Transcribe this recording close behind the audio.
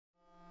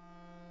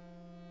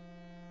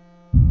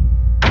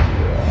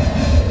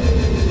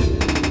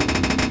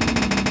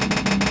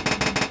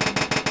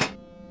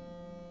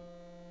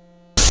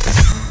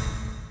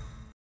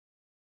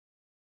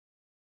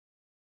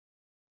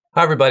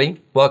Hi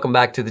everybody, welcome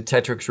back to the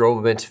TETRIX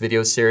RoboBench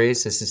video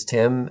series. This is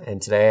Tim,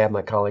 and today I have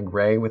my colleague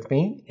Ray with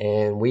me,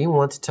 and we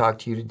want to talk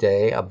to you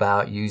today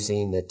about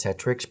using the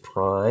TETRIX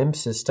Prime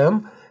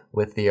system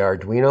with the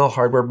Arduino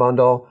hardware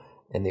bundle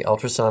and the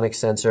ultrasonic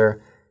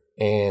sensor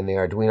and the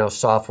Arduino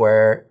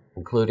software,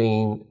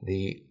 including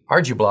the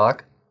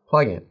ArduBlock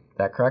plugin. Is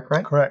that correct,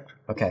 right? Correct.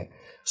 Okay,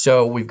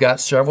 so we've got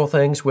several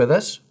things with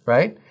us,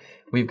 right?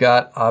 We've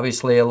got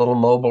obviously a little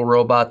mobile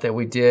robot that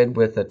we did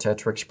with the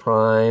TETRIX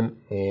Prime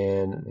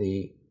and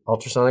the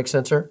ultrasonic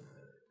sensor,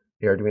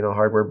 the Arduino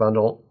hardware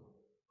bundle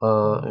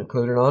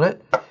included on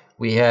it.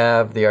 We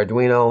have the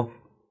Arduino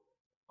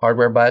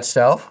hardware by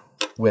itself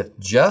with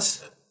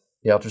just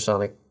the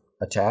ultrasonic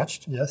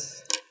attached.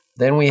 Yes.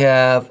 Then we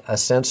have a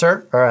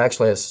sensor, or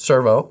actually a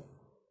servo,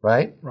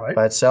 right? Right.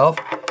 By itself,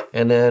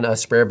 and then a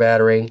spare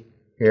battery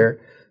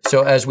here.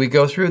 So as we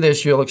go through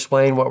this, you'll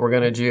explain what we're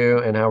going to do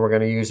and how we're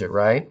going to use it,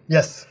 right?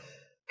 Yes.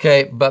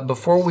 Okay, but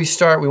before we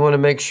start, we want to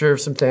make sure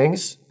of some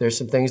things. There's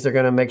some things they're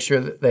going to make sure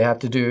that they have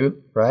to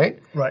do, right?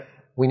 Right.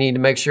 We need to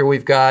make sure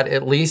we've got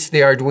at least the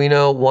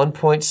Arduino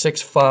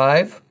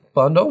 1.65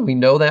 bundle. We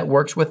know that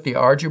works with the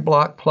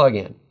ArduBlock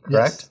plugin, correct?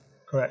 Yes.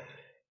 Correct.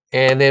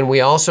 And then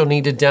we also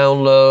need to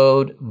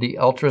download the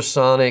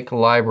ultrasonic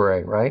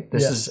library, right?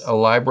 This is a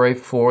library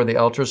for the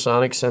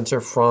ultrasonic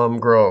sensor from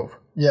Grove.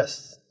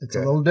 Yes. It's a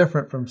little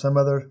different from some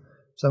of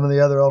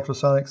the other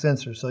ultrasonic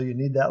sensors, so you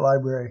need that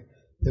library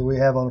that we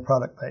have on the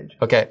product page.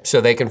 Okay,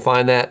 so they can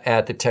find that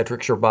at the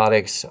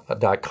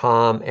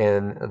TETRIXrobotics.com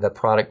and the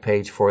product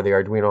page for the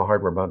Arduino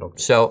hardware bundle.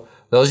 So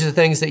those are the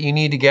things that you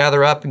need to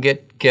gather up and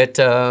get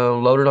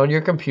loaded on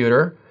your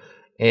computer,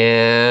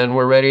 and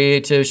we're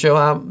ready to show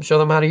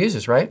them how to use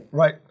this, right?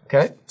 Right.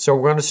 Okay, so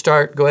we're going to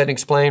start. Go ahead and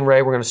explain,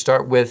 Ray. We're going to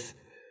start with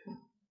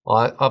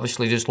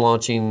obviously just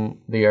launching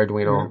the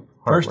Arduino.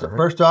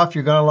 First off,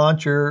 you're going to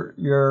launch your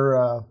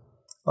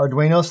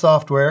Arduino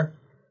software,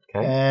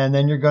 and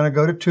then you're going to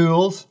go to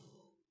Tools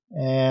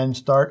and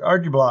start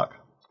ArduBlock.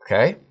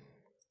 Okay.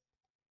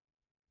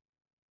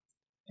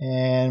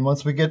 And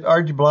once we get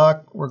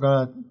ArduBlock, we're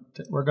going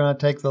to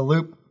take the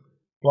loop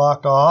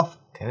block off.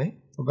 Okay.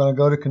 We're going to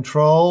go to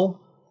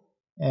Control,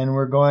 and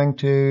we're going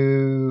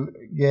to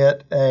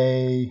get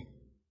a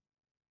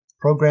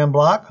program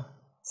block.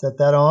 Set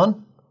that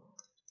on.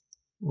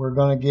 We're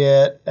going to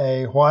get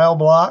a while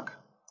block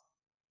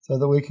so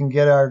that we can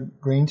get our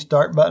green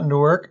start button to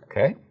work.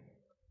 Okay.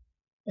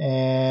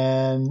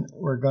 And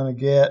we're going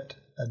to get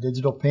a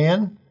digital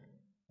pin.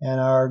 And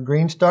our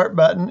green start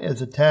button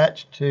is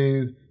attached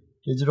to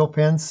digital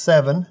pin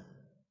 7.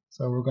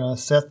 So we're going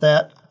to set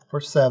that for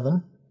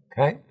 7.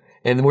 Okay.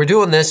 And we're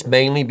doing this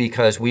mainly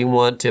because we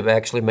want to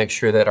actually make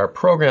sure that our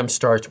program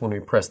starts when we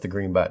press the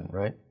green button,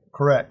 right?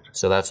 Correct.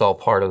 So that's all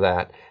part of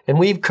that. And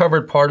we've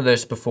covered part of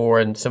this before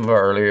in some of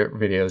our earlier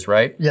videos,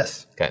 right?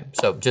 Yes. Okay,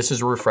 so just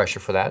as a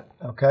refresher for that.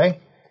 Okay.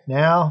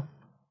 Now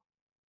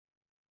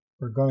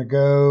we're going to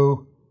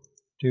go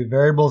to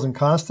variables and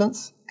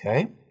constants.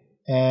 Okay.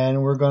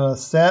 And we're going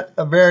to set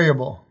a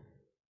variable.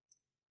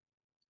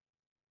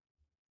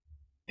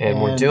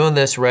 And we're doing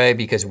this, Ray,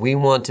 because we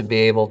want to be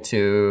able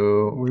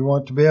to... We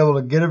want to be able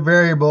to get a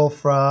variable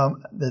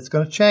that's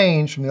going to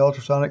change from the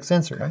ultrasonic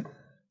sensor. Okay.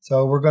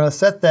 So we're going to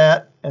set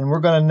that, and we're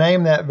going to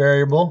name that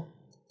variable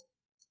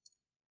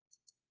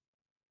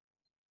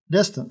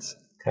distance.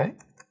 Okay.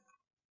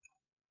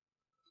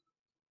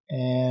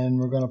 And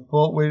we're going to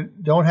pull, we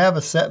don't have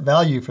a set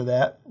value for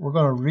that. We're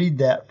going to read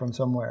that from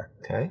somewhere.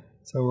 Okay.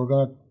 So we're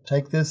going to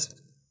take this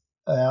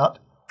out.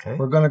 Okay.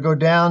 We're going to go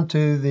down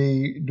to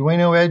the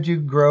Arduino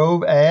Edu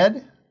Grove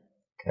add.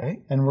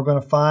 Okay. And we're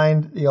going to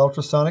find the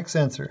ultrasonic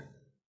sensor.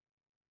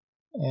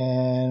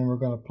 And we're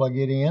going to plug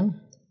it in.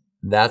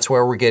 That's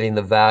where we're getting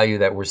the value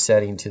that we're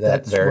setting to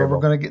that variable. That's where we're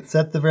going to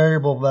set the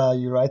variable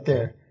value right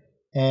there.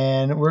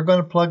 And we're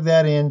going to plug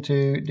that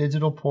into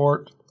digital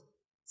port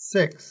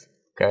 6.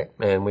 Okay,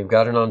 and we've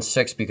got it on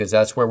 6 because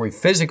that's where we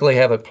physically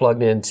have it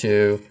plugged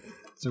into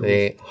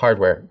the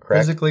hardware,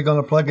 correct? Physically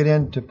going to plug it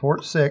into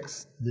port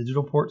 6,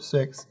 digital port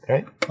 6,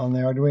 on the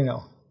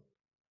Arduino.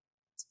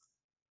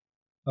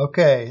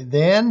 Okay,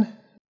 then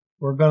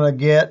we're going to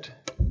get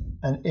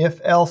an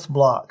if-else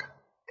block.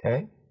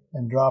 Okay.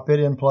 And drop it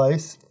in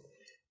place.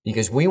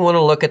 Because we want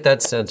to look at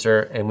that sensor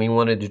and we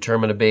want to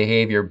determine a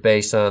behavior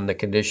based on the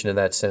condition of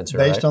that sensor,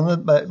 based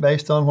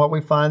on what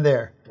we find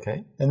there.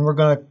 Okay. Then we're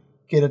going to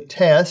get a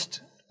test,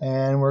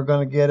 and we're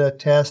going to get a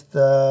test,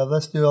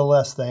 let's do a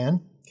less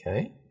than.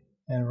 Okay.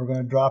 And we're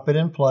going to drop it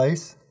in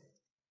place.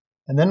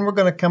 And then we're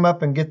going to come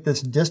up and get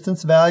this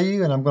distance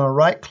value, and I'm going to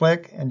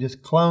right-click and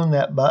just clone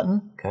that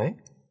button. Okay.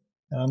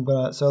 And I'm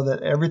going to, so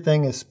that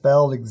everything is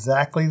spelled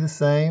exactly the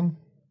same.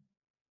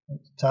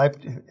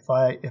 Typed, if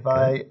I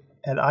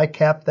had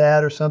I-capped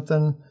that or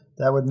something,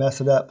 that would mess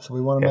it up. So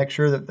we want to make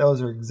sure that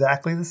those are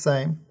exactly the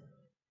same.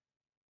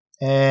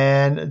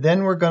 And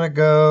then we're going to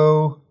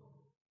go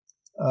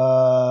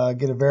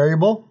get a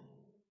variable.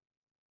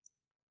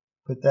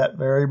 Put that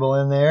variable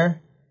in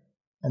there.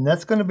 And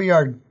that's going to be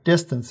our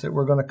distance that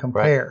we're going to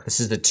compare. Right. This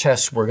is the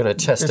test we're going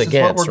to test against,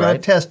 This is what we're going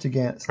to test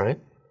against. Right.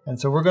 And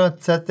so we're going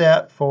to set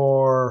that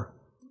for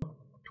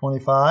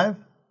 25.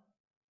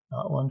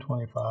 Not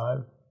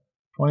 125.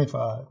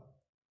 25.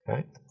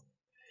 Okay.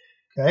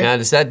 Okay. Now,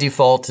 does that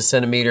default to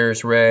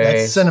centimeters, Ray?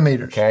 That's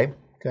centimeters. Okay.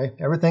 Okay.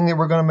 Everything that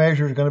we're going to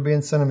measure is going to be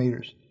in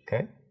centimeters.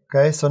 Okay.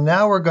 Okay. So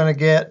now we're going to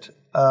get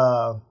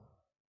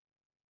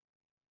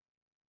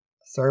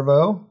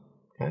servo.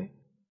 Okay.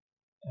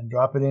 And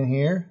drop it in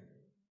here.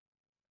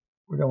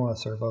 We don't want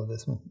to servo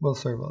this one. We'll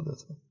servo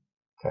this one.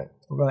 Okay.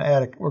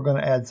 We're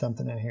going to add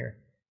something in here.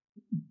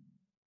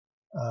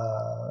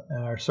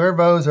 And our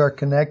servos are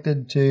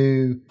connected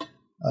to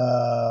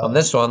on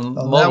this one,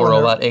 mobile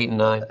robot 8 and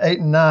 9. 8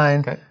 and 9.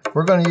 Okay.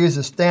 We're going to use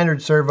a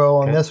standard servo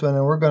on this one,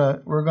 and we're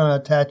going to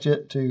attach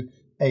it to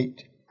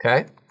 8.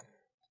 Okay.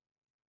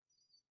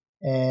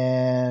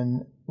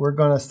 And we're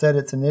going to set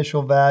its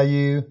initial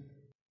value.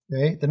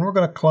 Okay. Then we're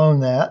going to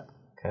clone that.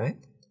 Okay.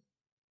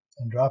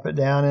 And drop it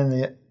down in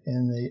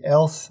the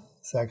else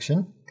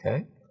section.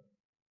 Okay.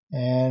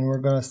 And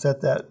we're going to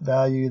set that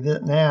value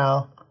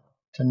now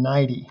to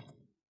 90.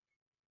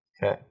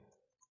 Okay.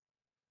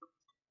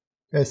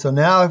 Okay, so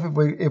now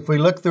if we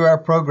look through our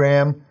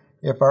program,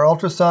 if our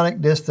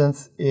ultrasonic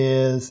distance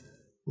is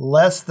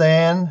less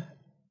than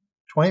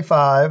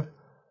 25,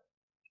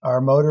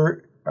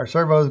 our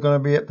servo is going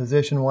to be at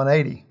position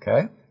 180.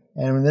 Okay.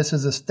 And this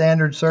is a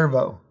standard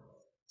servo,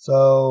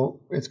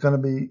 so it's going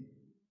to be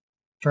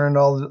turned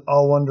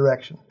all one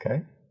direction.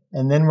 Okay.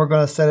 And then we're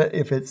going to set it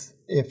if it's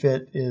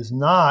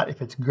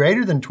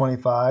greater than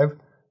 25,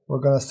 we're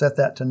going to set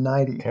that to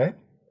 90. Okay.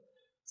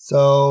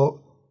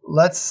 So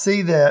let's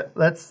see that.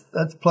 Let's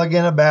plug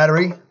in a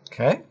battery.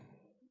 Okay.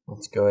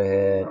 Let's go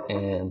ahead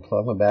and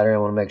plug my battery. I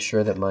want to make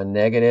sure that my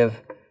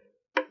negative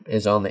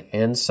is on the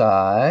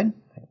inside.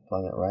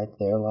 Plug it right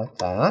there like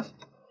that.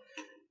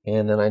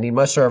 And then I need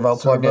my servo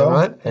plugged in,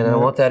 right? And I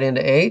want that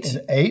into 8.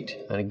 Into 8.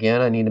 And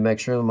again, I need to make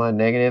sure that my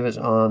negative is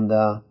on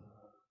the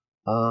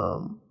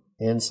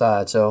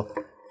inside. So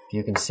if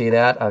you can see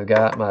that, I've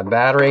got my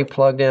battery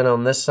plugged in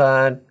on this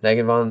side,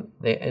 negative on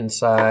the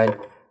inside.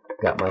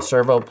 Got my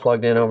servo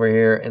plugged in over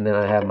here, and then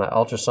I have my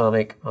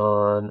ultrasonic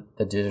on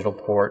the digital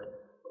port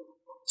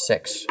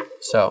 6.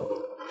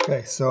 So.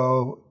 Okay,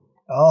 so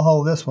I'll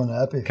hold this one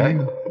up if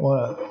you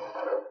want to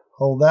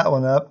hold that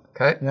one up.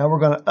 Okay. Now we're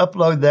going to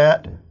upload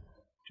that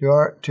to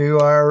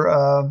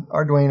our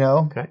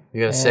Arduino. Okay.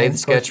 You're going to save the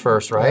sketch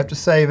first, right? I have to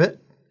save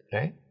it.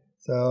 Okay.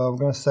 So I'm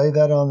going to save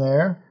that on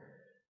there.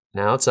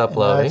 Now it's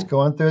uploading. Now it's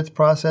going through its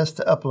process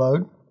to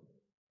upload.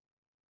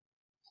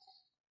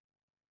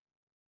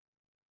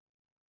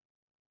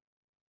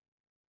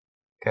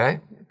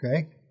 Okay.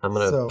 Okay. I'm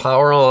going to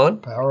power on.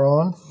 Power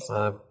on.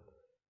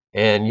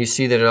 And you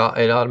see that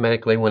it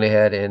automatically went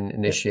ahead and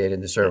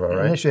initiated the servo,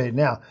 right? Initiated.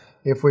 Now,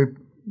 if we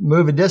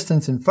move a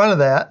distance in front of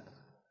that.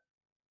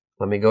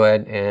 Let me go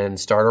ahead and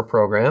start our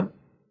program.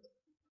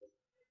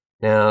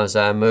 Now, as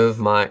I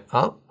move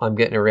I'm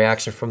getting a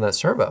reaction from that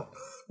servo.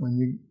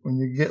 When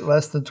you get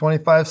less than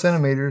 25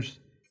 centimeters,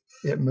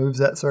 it moves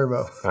that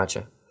servo.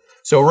 Gotcha.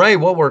 So, Ray,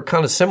 what we're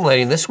kind of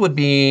simulating, this would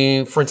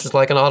be, for instance,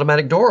 like an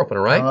automatic door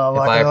opener, right?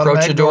 Like if I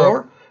approach the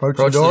door,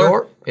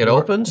 it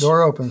opens.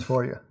 Door opens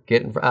for you.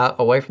 Getting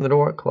away from the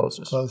door, it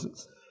closes.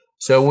 Closes.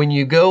 So when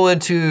you go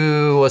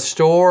into a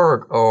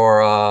store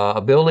or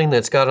a building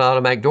that's got an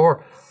automatic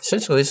door,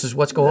 essentially this is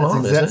what's going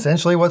on, isn't it?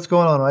 Essentially what's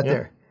going on right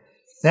there.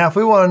 Now, if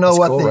we want to know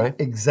what the cool,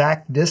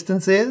 exact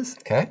distance is,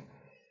 okay,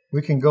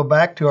 we can go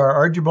back to our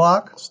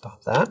Ardu-block.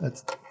 Stop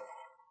that.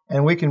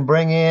 And we can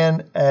bring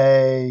in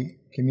a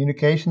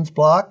communications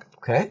block.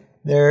 Okay.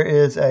 There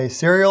is a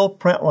serial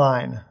print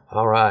line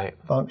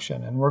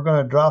function, and we're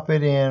going to drop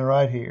it in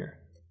right here.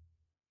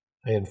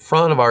 In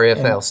front of our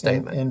if-else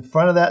statement. In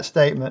front of that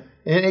statement.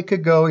 It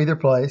could go either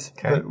place,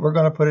 but we're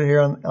going to put it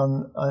here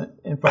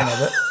in front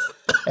of it.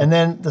 And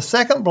then the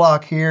second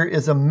block here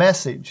is a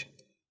message.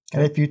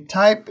 And if you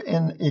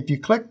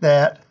click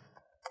that,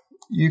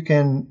 you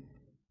can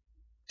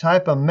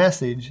type a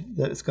message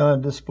that it's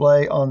going to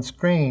display on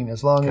screen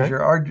as long as your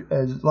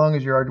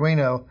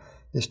Arduino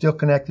is still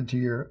connected to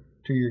your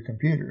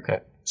computer.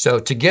 Okay. So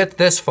to get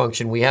this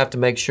function, we have to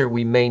make sure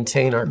we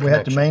maintain our connection. We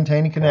have to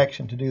maintain a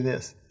connection to do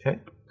this. Okay.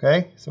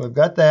 Okay. So we've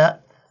got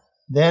that.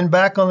 Then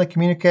back on the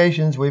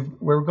communications,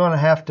 we're going to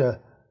have to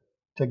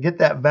get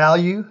that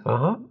value,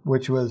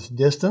 which was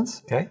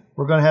distance. Okay.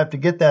 We're going to have to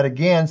get that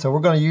again. So we're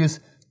going to use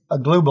a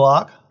glue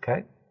block.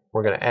 Okay.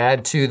 We're going to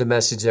add to the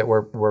message that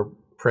we're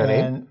printing.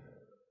 And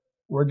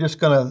we're just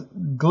going to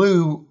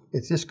glue.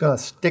 It's just going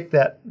to stick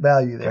that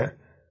value there. Okay.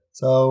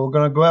 So we're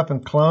going to go up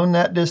and clone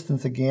that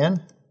distance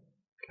again.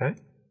 Okay.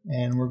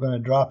 And we're going to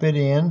drop it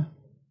in.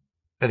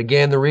 And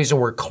again, the reason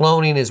we're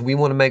cloning is we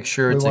want to make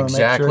sure it's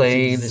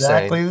exactly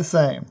the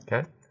same.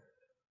 Okay.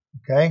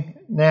 Okay.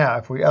 Now,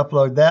 if we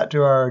upload that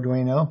to our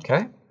Arduino.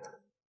 Okay.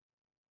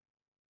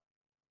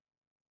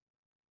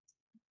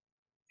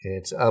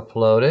 It's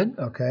uploaded.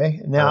 Okay.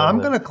 Now I'm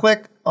going to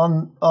click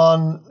on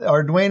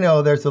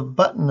Arduino. There's a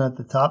button at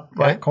the top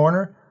right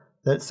corner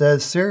that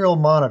says Serial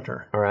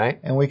Monitor. All right.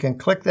 And we can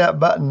click that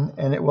button,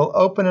 and it will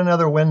open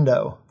another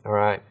window. All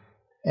right.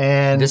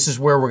 And this is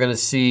where we're going to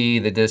see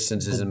the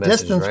distances and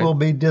messages, distance right? will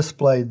be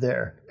displayed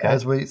there.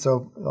 Okay.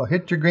 So I'll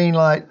hit your green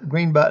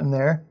button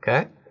there.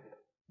 Okay.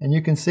 And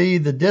you can see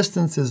the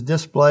distance is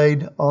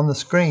displayed on the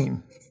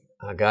screen.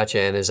 I gotcha.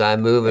 And as I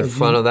move in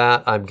front of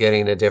that, I'm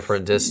getting a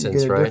different distance,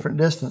 you get a right? different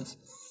distance.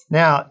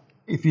 Now,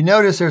 if you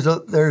notice,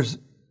 there's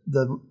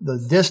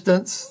the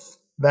distance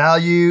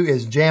value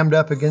is jammed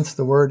up against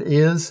the word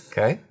is.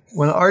 Okay.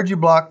 When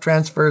ArduBlock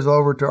transfers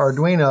over to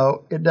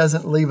Arduino, it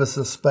doesn't leave us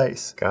a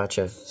space.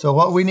 Gotcha. So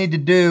what we need to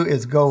do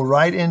is go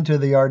right into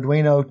the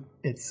Arduino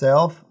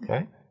itself.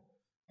 Okay.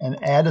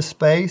 And add a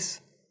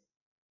space,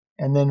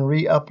 and then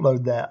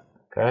re-upload that.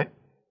 Okay.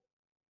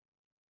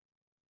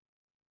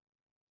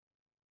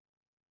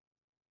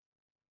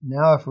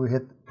 Now if we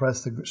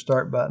press the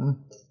start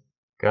button.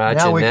 Gotcha.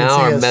 Now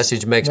our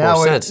message makes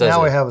more sense, doesn't it?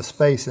 Now we have a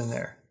space in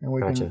there,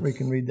 and Gotcha. we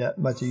can read that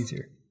much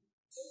easier.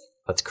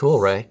 That's cool,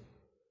 Ray.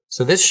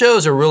 So this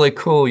shows a really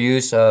cool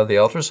use of the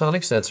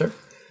ultrasonic sensor.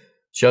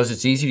 Shows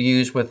it's easy to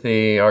use with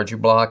the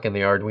ArduBlock and the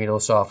Arduino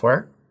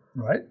software.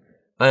 Right.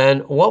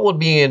 And what would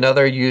be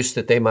another use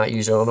that they might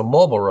use on a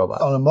mobile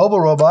robot? On a mobile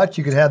robot,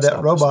 you could have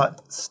that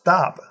robot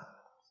stop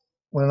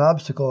when an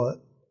obstacle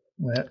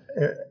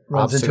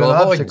runs into an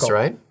obstacle.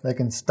 Right? They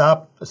can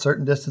stop a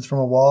certain distance from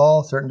a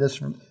wall, certain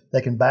distance.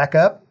 They can back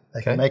up.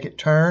 They can make it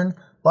turn.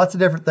 Lots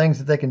of different things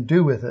that they can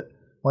do with it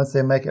once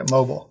they make it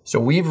mobile. So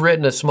we've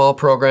written a small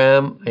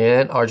program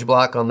in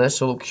ArduBlock on this.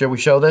 So should we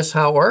show this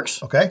how it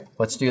works? Okay.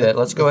 Let's do that.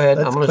 Let's go ahead.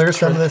 Let's clear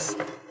some of this.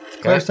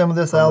 Clear some of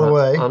this out of the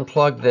way.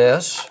 Unplug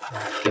this.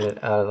 Get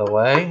it out of the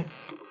way.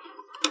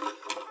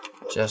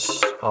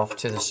 Just off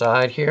to the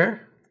side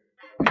here.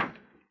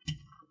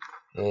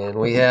 And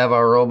we have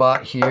our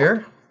robot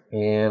here.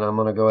 And I'm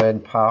going to go ahead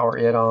and power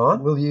it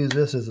on. We'll use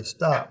this as a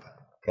stop.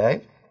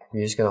 Okay.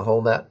 You're just going to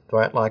hold that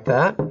right like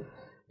that.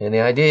 And the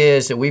idea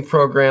is that we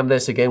programmed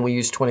this. Again, we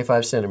use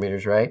 25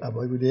 centimeters, right? I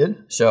believe we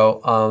did.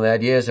 So the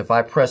idea is if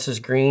I press this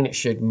green, it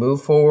should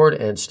move forward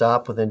and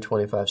stop within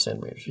 25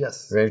 centimeters.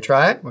 Yes. Ready to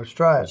try it? Let's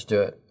try it. Let's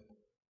do it.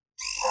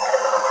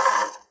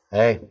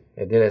 Hey,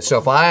 it did it. So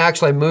if I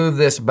actually move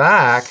this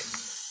back,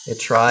 it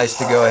tries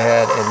to go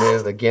ahead and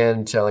move again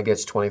until it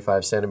gets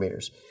 25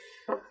 centimeters.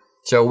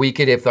 So we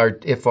could, if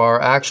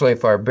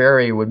our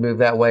berry would move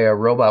that way, our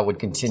robot would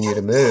continue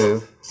to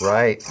move,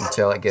 right,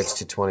 until it gets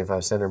to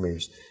 25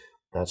 centimeters.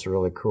 That's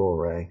really cool,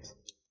 Ray.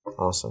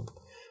 Awesome.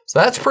 So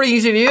that's pretty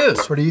easy to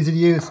use. Pretty easy to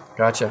use.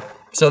 Gotcha.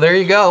 So there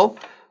you go.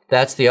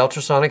 That's the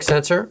ultrasonic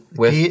sensor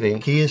with the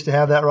key is to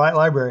have that right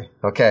library.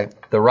 Okay.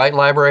 The right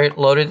library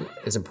loaded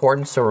is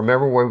important. So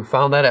remember where we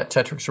found that at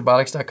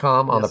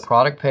TETRIXRobotics.com on the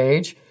product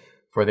page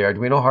for the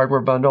Arduino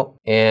hardware bundle,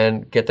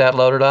 and get that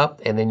loaded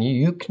up. And then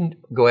you can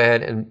go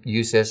ahead and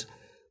use this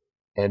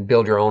and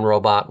build your own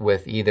robot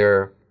with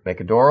either make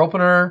a door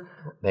opener,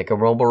 make a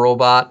mobile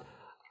robot,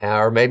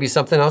 or maybe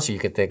something else you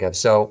could think of.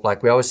 So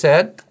like we always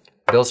said,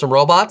 build some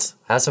robots,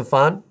 have some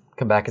fun,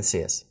 come back and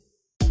see us.